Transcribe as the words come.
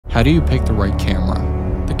How do you pick the right camera?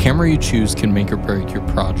 The camera you choose can make or break your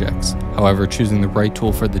projects. However, choosing the right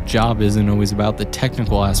tool for the job isn't always about the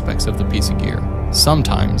technical aspects of the piece of gear.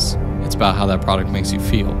 Sometimes, it's about how that product makes you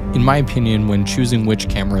feel. In my opinion, when choosing which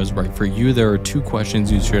camera is right for you, there are two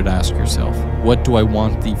questions you should ask yourself. What do I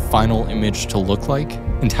want the final image to look like?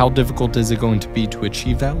 And how difficult is it going to be to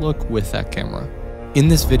achieve that look with that camera? In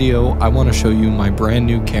this video, I want to show you my brand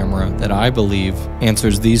new camera that I believe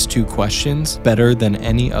answers these two questions better than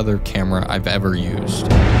any other camera I've ever used.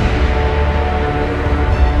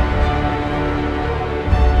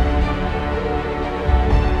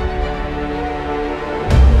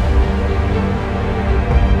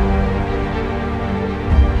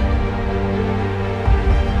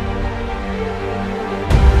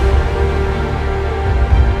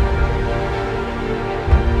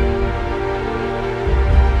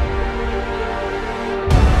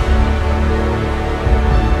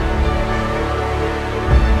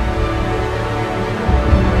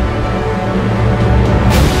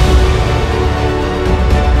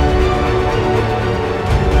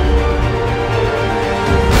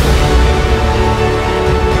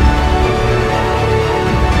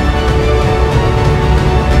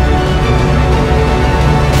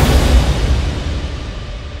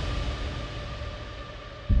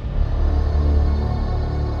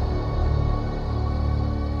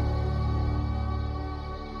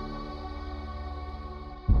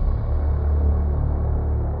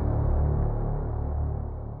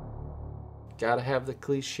 Gotta have the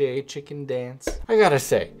cliche chicken dance. I gotta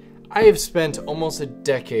say, I have spent almost a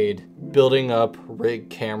decade building up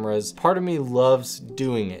rig cameras. Part of me loves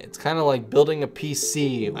doing it. It's kind of like building a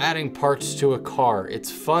PC, adding parts to a car.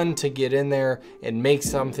 It's fun to get in there and make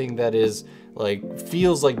something that is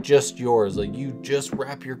feels like just yours. Like you just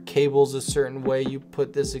wrap your cables a certain way, you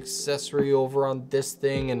put this accessory over on this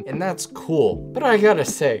thing, and that's cool. But I gotta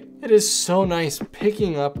say, it is so nice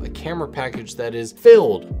picking up a camera package that is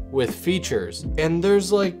filled with features, and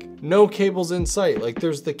there's no cables in sight.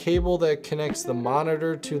 There's the cable that connects the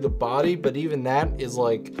monitor to the body, but even that is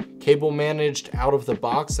cable managed out of the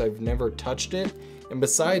box. I've never touched it. And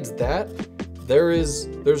besides that,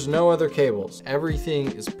 there's no other cables. Everything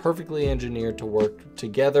is perfectly engineered to work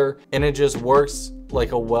together, and it just works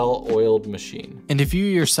like a well-oiled machine. And if you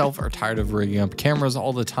yourself are tired of rigging up cameras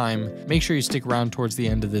all the time, make sure you stick around towards the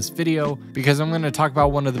end of this video, because I'm going to talk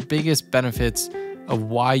about one of the biggest benefits of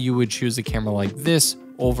why you would choose a camera like this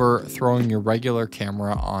over throwing your regular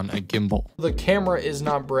camera on a gimbal. The camera is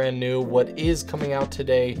not brand new. What is coming out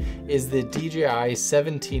today is the DJI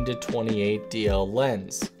 17-28 DL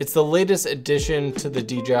lens. It's the latest addition to the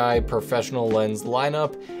DJI professional lens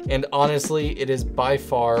lineup, and honestly, it is by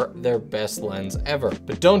far their best lens ever.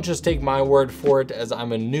 But don't just take my word for it, as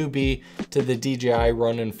I'm a newbie to the DJI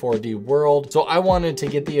Ronin 4D world. So I wanted to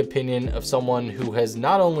get the opinion of someone who has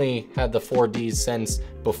not only had the 4Ds since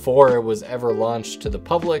before it was ever launched to the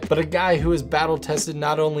public, but a guy who has battle tested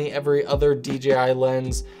not only every other DJI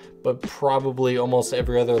lens, but probably almost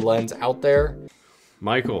every other lens out there.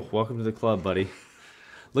 Michael, welcome to the club, buddy.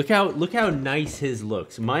 Look how nice his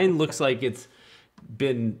looks. Mine looks like it's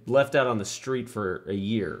been left out on the street for a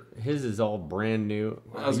year. His is all brand new.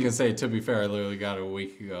 I was gonna say, to be fair, I literally got it a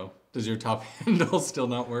week ago. Does your top handle still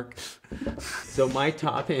not work? So my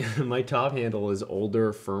top handle is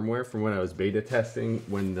older firmware from when I was beta testing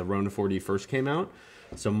when the Ronin 4D first came out.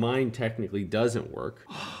 So mine technically doesn't work.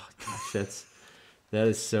 Oh, gosh, that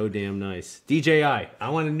is so damn nice. DJI, I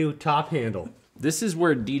want a new top handle. This is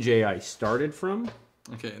where DJI started from.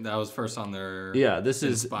 Okay, that was first on their this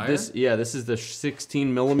is the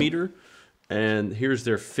 16 millimeter, and here's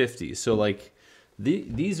their 50. So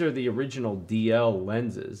these are the original DL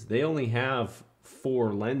lenses. They only have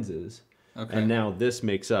 4 lenses, and now this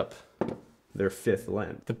makes up their 5th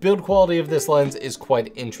lens. The build quality of this lens is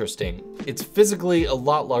quite interesting. It's physically a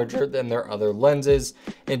lot larger than their other lenses.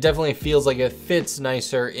 It definitely feels like it fits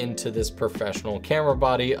nicer into this professional camera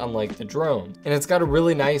body, unlike the drone. And it's got a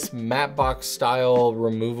really nice matte box style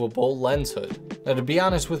removable lens hood. Now, to be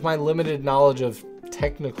honest, with my limited knowledge of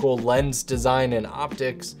technical lens design and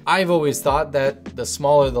optics, I've always thought that the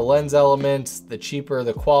smaller the lens elements, the cheaper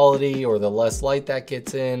the quality or the less light that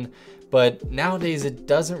gets in. But nowadays it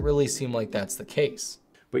doesn't really seem like that's the case.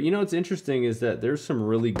 But you know what's interesting is that there's some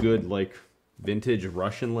really good vintage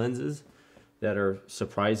Russian lenses that are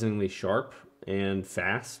surprisingly sharp and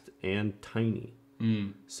fast and tiny.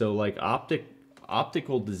 So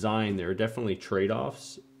optical design, there are definitely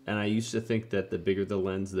trade-offs, and I used to think that the bigger the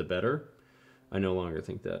lens, the better. I no longer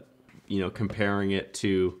think that. Comparing it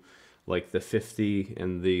to the 50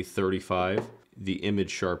 and the 35, the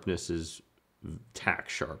image sharpness is tack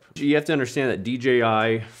sharp. You have to understand that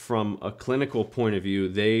DJI, from a clinical point of view,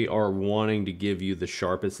 they are wanting to give you the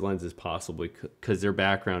sharpest lenses possible because their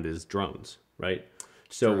background is drones, right?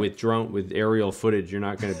 So with aerial footage, you're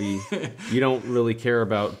not going to be, you don't really care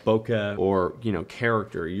about bokeh or, you know,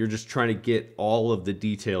 character. You're just trying to get all of the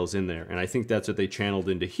details in there. And I think that's what they channeled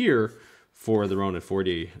into here for the Ronin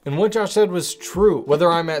 4D. And what Josh said was true.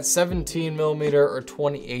 Whether I'm at 17mm or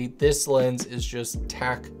 28, this lens is just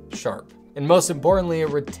tack sharp. And most importantly, it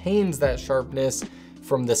retains that sharpness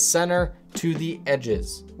from the center to the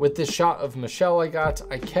edges. With this shot of Michelle I got,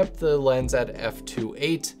 I kept the lens at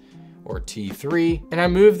f2.8 or T3, and I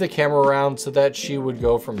moved the camera around so that she would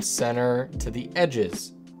go from center to the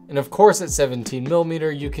edges. And of course at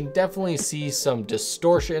 17mm, you can definitely see some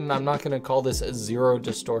distortion. I'm not gonna call this a zero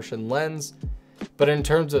distortion lens, but in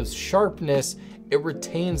terms of sharpness, it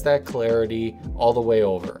retains that clarity all the way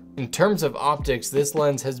over. In terms of optics, this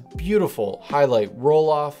lens has beautiful highlight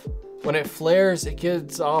roll-off. When it flares, it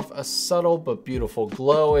gives off a subtle but beautiful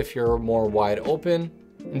glow if you're more wide open.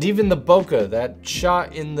 And even the bokeh, that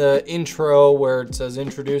shot in the intro where it says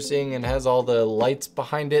introducing and has all the lights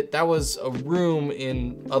behind it, that was a room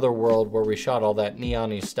in Otherworld where we shot all that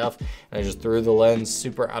neon-y stuff, and I just threw the lens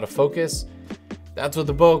super out of focus. That's what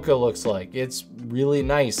the bokeh looks like. It's really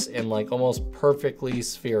nice and like almost perfectly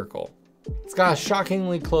spherical. It's got a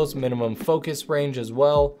shockingly close minimum focus range as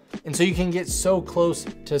well. And so you can get so close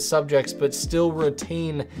to subjects, but still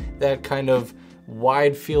retain that kind of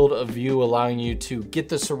wide field of view, allowing you to get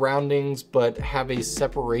the surroundings, but have a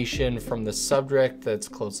separation from the subject that's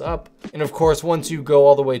close up. And of course, once you go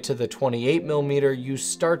all the way to the 28mm, you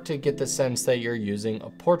start to get the sense that you're using a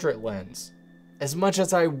portrait lens. As much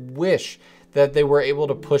as I wish that they were able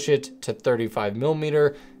to push it to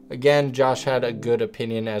 35mm. Again, Josh had a good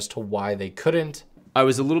opinion as to why they couldn't. I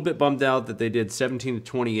was a little bit bummed out that they did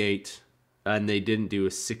 17-28 and they didn't do a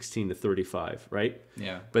 16-35, right?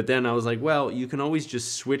 Yeah. But then I was like, well, you can always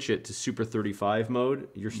just switch it to Super 35 mode.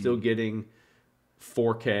 You're still getting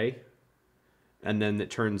 4K, and then it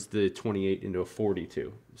turns the 28 into a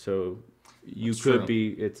 42. So you could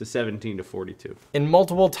be, it's a 17-42. And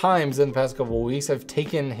multiple times in the past couple of weeks, I've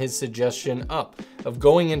taken his suggestion up of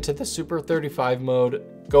going into the Super 35 mode,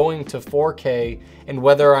 going to 4K, and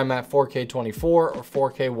whether I'm at 4K 24 or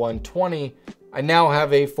 4K 120, I now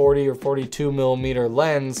have a 40 or 42mm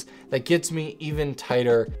lens that gets me even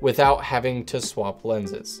tighter without having to swap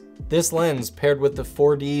lenses. This lens, paired with the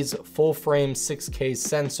 4D's full frame 6K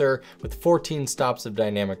sensor with 14 stops of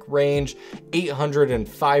dynamic range,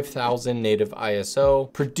 805,000 native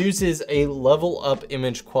ISO, produces a level up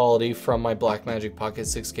image quality from my Blackmagic Pocket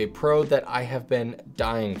 6K Pro that I have been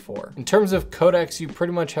dying for. In terms of codecs, you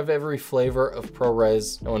pretty much have every flavor of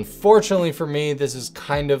ProRes. Now, unfortunately for me, this is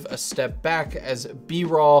kind of a step back, as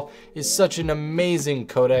B-Raw is such an amazing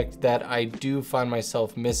codec that I do find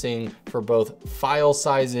myself missing for both file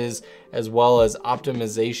sizes as well as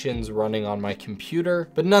optimizations running on my computer.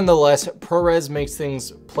 But nonetheless, ProRes makes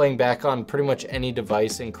things playing back on pretty much any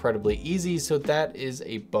device incredibly easy, so that is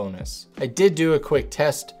a bonus. I did do a quick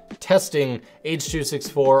testing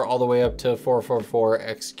H.264 all the way up to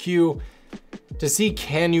 444XQ to see,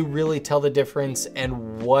 can you really tell the difference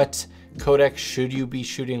and what codec should you be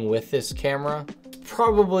shooting with this camera?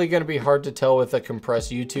 Probably going to be hard to tell with a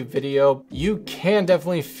compressed YouTube video. You can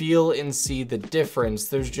definitely feel and see the difference.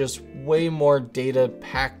 There's just way more data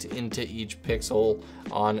packed into each pixel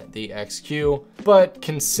on the XQ. But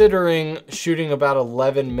considering shooting about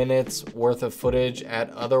 11 minutes worth of footage at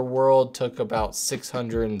Otherworld took about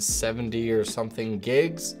 670 or something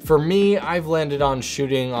gigs, for me, I've landed on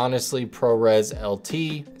shooting honestly ProRes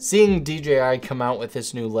LT. Seeing DJI come out with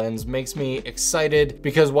this new lens makes me excited,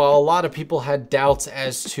 because while a lot of people had doubts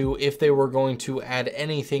as to if they were going to add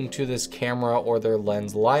anything to this camera or their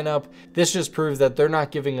lens lineup, this just proves that they're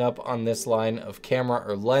not giving up on this line of camera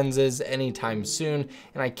or lenses anytime soon,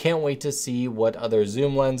 and I can't wait to see what other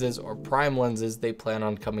zoom lenses or prime lenses they plan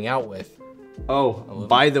on coming out with. Oh,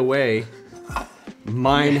 by the way,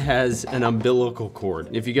 mine has an umbilical cord.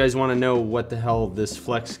 If you guys want to know what the hell this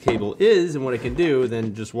flex cable is and what it can do,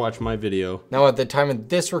 then just watch my video. Now, at the time of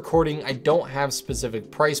this recording, I don't have specific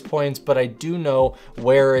price points, but I do know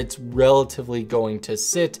where it's relatively going to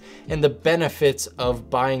sit and the benefits of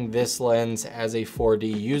buying this lens as a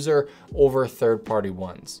 4D user over third-party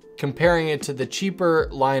ones. Comparing it to the cheaper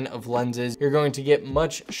line of lenses, you're going to get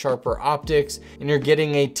much sharper optics, and you're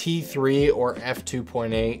getting a T3 or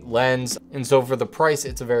f2.8 lens. And so for the price,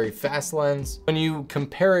 it's a very fast lens. When you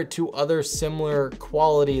compare it to other similar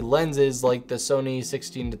quality lenses like the Sony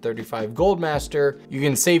 16-35 Goldmaster, you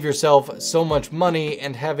can save yourself so much money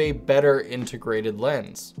and have a better integrated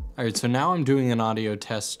lens. All right, so now I'm doing an audio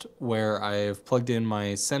test where I've plugged in my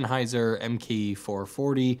Sennheiser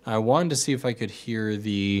MK440. I wanted to see if I could hear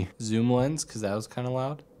the zoom lens because that was kind of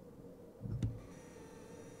loud.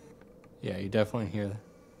 Yeah, you definitely hear that.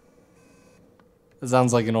 It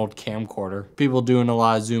sounds like an old camcorder. People doing a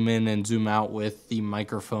lot of zoom in and zoom out with the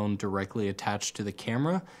microphone directly attached to the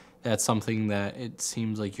camera. That's something that it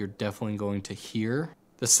seems like you're definitely going to hear.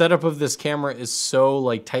 The setup of this camera is so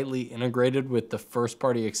like tightly integrated with the first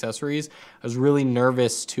party accessories. I was really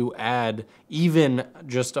nervous to add even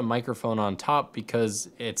just a microphone on top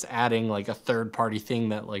because it's adding like a third party thing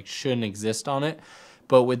that like shouldn't exist on it.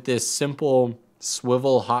 But with this simple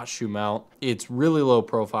swivel hot shoe mount, it's really low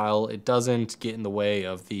profile. It doesn't get in the way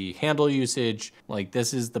of the handle usage. Like,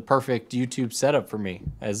 this is the perfect YouTube setup for me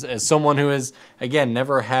as someone who has, again,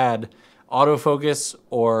 never had autofocus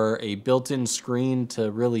or a built-in screen to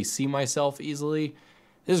really see myself easily.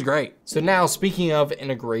 This is great. So now, speaking of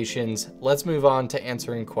integrations, let's move on to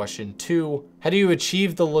answering question 2. How do you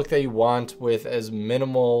achieve the look that you want with as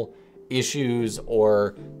minimal issues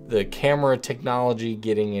or the camera technology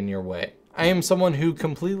getting in your way? I am someone who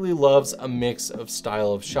completely loves a mix of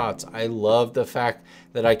style of shots. I love the fact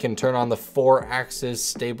that I can turn on the 4-axis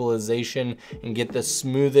stabilization and get the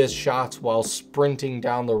smoothest shots while sprinting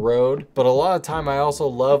down the road. But a lot of time I also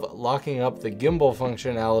love locking up the gimbal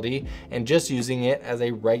functionality and just using it as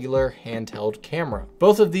a regular handheld camera.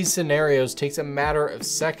 Both of these scenarios takes a matter of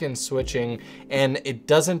seconds switching, and it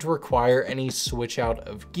doesn't require any switch out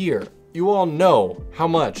of gear. You all know how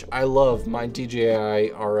much I love my DJI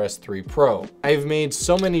RS3 Pro. I've made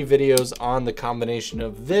so many videos on the combination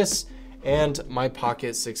of this and my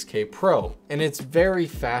Pocket 6K Pro, and it's very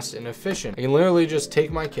fast and efficient. I can literally just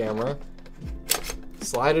take my camera,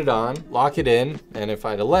 slide it on, lock it in, and if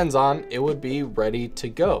I had a lens on, it would be ready to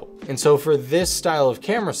go. And so for this style of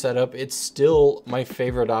camera setup, it's still my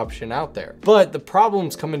favorite option out there. But the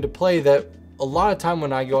problems come into play that a lot of time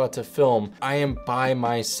when I go out to film, I am by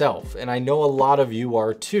myself, and I know a lot of you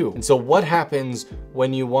are too. And so what happens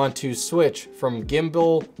when you want to switch from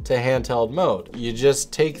gimbal to handheld mode? You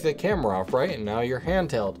just take the camera off, right? And now you're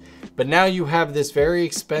handheld. But now you have this very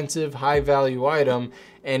expensive, high value item,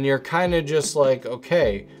 and you're kind of just like,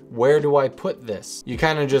 okay, where do I put this? You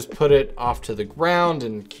kind of just put it off to the ground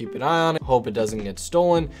and keep an eye on it, hope it doesn't get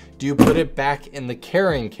stolen. Do you put it back in the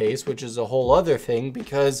carrying case, which is a whole other thing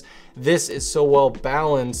because this is so well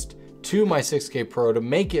balanced to my 6K Pro to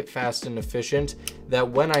make it fast and efficient that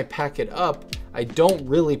when I pack it up, I don't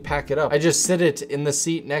really pack it up. I just sit it in the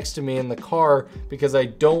seat next to me in the car because I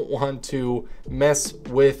don't want to mess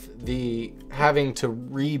with the having to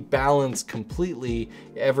rebalance completely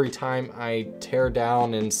every time I tear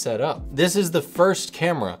down and set up. This is the first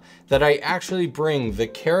camera that I actually bring the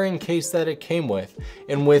carrying case that it came with,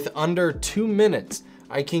 and with under 2 minutes,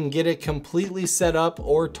 I can get it completely set up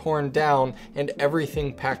or torn down and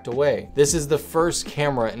everything packed away. This is the first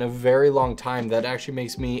camera in a very long time that actually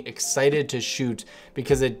makes me excited to shoot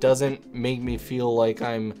because it doesn't make me feel like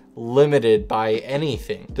I'm limited by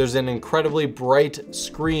anything. There's an incredibly bright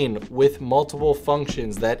screen with multiple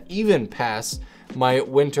functions that even pass my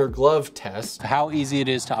winter glove test. How easy it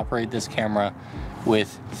is to operate this camera with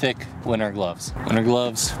thick winter gloves. Winter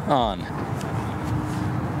gloves on.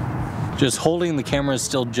 Just holding the camera is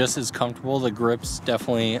still just as comfortable. The grips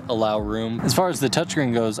definitely allow room. As far as the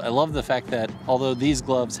touchscreen goes, I love the fact that although these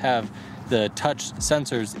gloves have the touch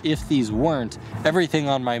sensors, if these weren't, everything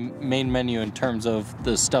on my main menu in terms of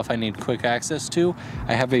the stuff I need quick access to,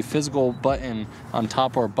 I have a physical button on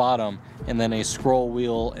top or bottom and then a scroll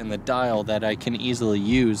wheel and the dial that I can easily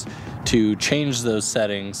use to change those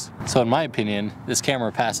settings. So in my opinion, this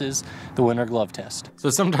camera passes the winter glove test.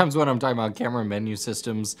 So sometimes when I'm talking about camera menu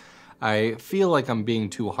systems, I feel like I'm being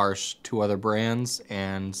too harsh to other brands,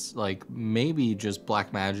 and like maybe just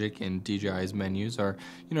Blackmagic and DJI's menus are,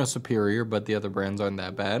 you know, superior, but the other brands aren't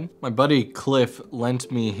that bad. My buddy Cliff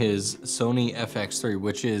lent me his Sony FX3,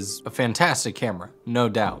 which is a fantastic camera, no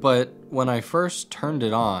doubt. But when I first turned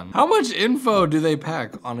it on, how much info do they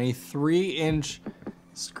pack on a 3-inch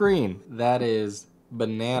screen? That is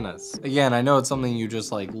bananas. Again, I know it's something you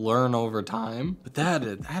just like learn over time, but that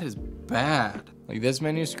is bad. Like this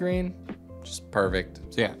menu screen, just perfect.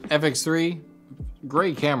 So yeah, FX3,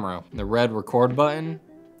 great camera. The red record button,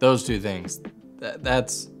 those two things,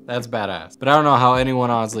 that's badass. But I don't know how anyone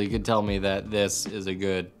honestly could tell me that this is a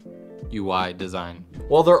good UI design.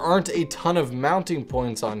 While there aren't a ton of mounting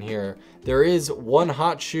points on here, there is one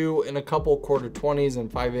hot shoe and a couple 1/4-20s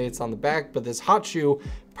and 5/8 on the back, but this hot shoe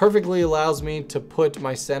perfectly allows me to put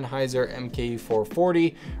my Sennheiser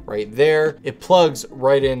MKE440 right there. It plugs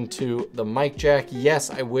right into the mic jack. Yes,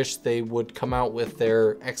 I wish they would come out with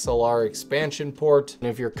their XLR expansion port. And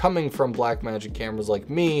if you're coming from Blackmagic cameras like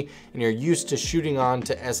me and you're used to shooting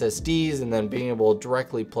onto SSDs and then being able to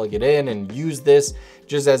directly plug it in and use this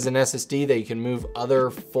just as an SSD that you can move other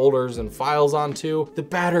folders and files onto. The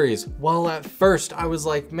batteries, well, at first I was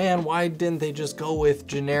like, man, why didn't they just go with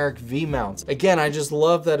generic V mounts? Again, I just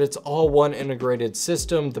love that it's all one integrated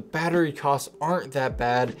system. The battery costs aren't that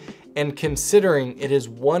bad. And considering it is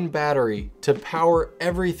one battery to power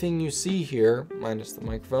everything you see here, minus the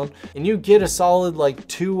microphone, and you get a solid like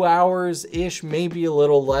 2 hours-ish, maybe a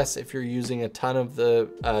little less if you're using a ton of the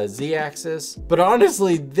Z-axis. But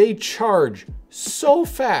honestly, they charge so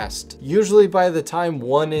fast. Usually by the time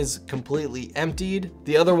one is completely emptied,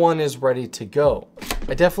 the other one is ready to go.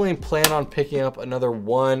 I definitely plan on picking up another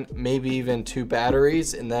 1, maybe even 2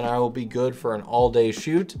 batteries, and then I will be good for an all-day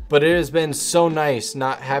shoot. But it has been so nice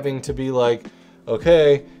not having to be like,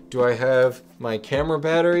 okay, do I have my camera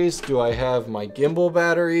batteries? Do I have my gimbal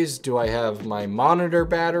batteries? Do I have my monitor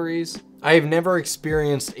batteries? I have never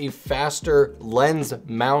experienced a faster lens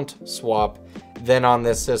mount swap than on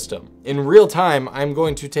this system. In real time, I'm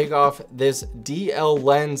going to take off this DL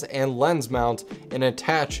lens and lens mount and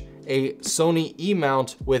attach a Sony E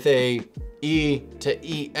mount with a E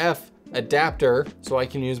to EF adapter so I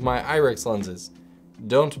can use my IRIX lenses.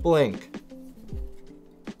 Don't blink.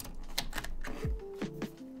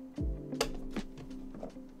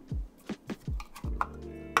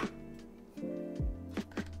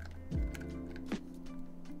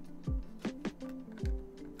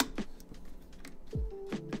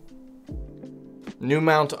 New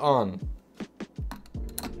mount on.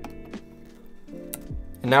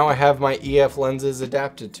 And now I have my EF lenses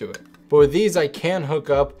adapted to it. But with these, I can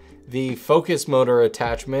hook up the focus motor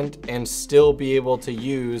attachment and still be able to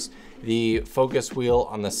use the focus wheel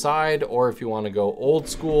on the side, or if you want to go old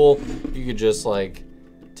school, you could just like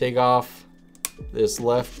take off this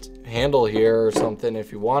left handle here or something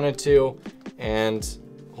if you wanted to and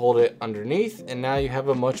hold it underneath, and now you have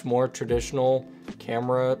a much more traditional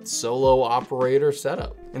camera solo operator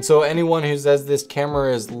setup. And so anyone who says this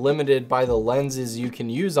camera is limited by the lenses you can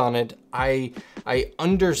use on it, I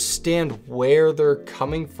understand where they're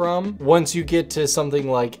coming from. Once you get to something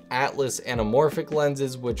like Atlas anamorphic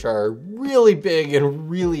lenses, which are really big and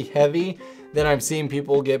really heavy, then I've seen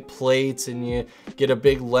people get plates and you get a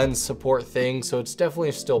big lens support thing. So it's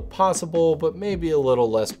definitely still possible, but maybe a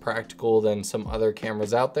little less practical than some other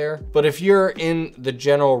cameras out there. But if you're in the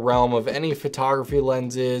general realm of any photography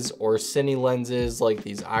lenses or cine lenses like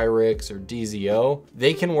these IRIX or DZO,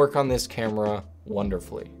 they can work on this camera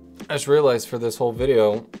wonderfully. I just realized for this whole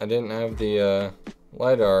video, I didn't have the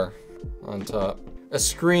LiDAR on top. A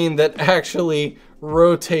screen that actually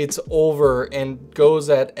rotates over and goes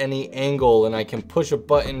at any angle, and I can push a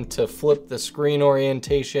button to flip the screen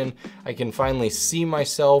orientation. I can finally see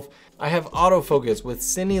myself. I have autofocus with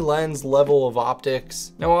cine lens level of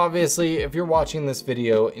optics. Now obviously, if you're watching this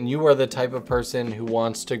video and you are the type of person who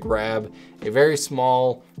wants to grab a very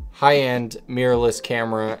small, high-end mirrorless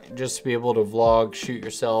camera just to be able to vlog, shoot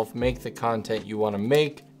yourself, make the content you want to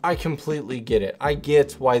make, I completely get it. I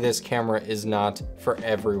get why this camera is not for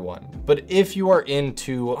everyone. But if you are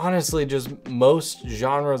into, honestly, just most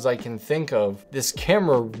genres I can think of, this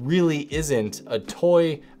camera really isn't a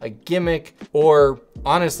toy, a gimmick, or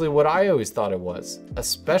honestly what I always thought it was, a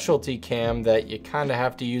specialty cam that you kind of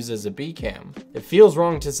have to use as a B cam. It feels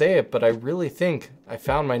wrong to say it, but I really think I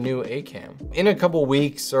found my new A cam. In a couple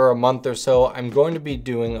weeks or a month or so, I'm going to be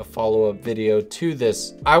doing a follow-up video to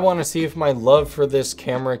this. I want to see if my love for this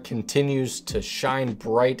camera continues to shine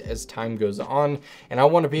bright as time goes on, and I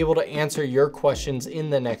want to be able to answer your questions in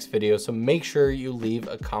the next video. So make sure you leave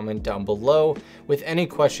a comment down below with any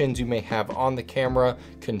questions you may have on the camera,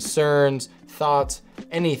 concerns, thoughts,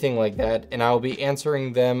 anything like that, and I will be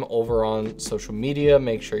answering them over on social media.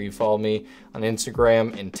 Make sure you follow me on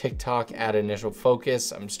Instagram and TikTok at Initial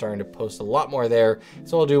Focus. I'm starting to post a lot more there,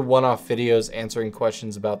 so I'll do one-off videos answering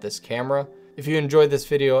questions about this camera. If you enjoyed this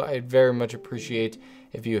video, I'd very much appreciate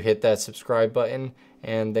if you hit that subscribe button,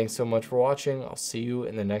 and thanks so much for watching. I'll see you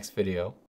in the next video.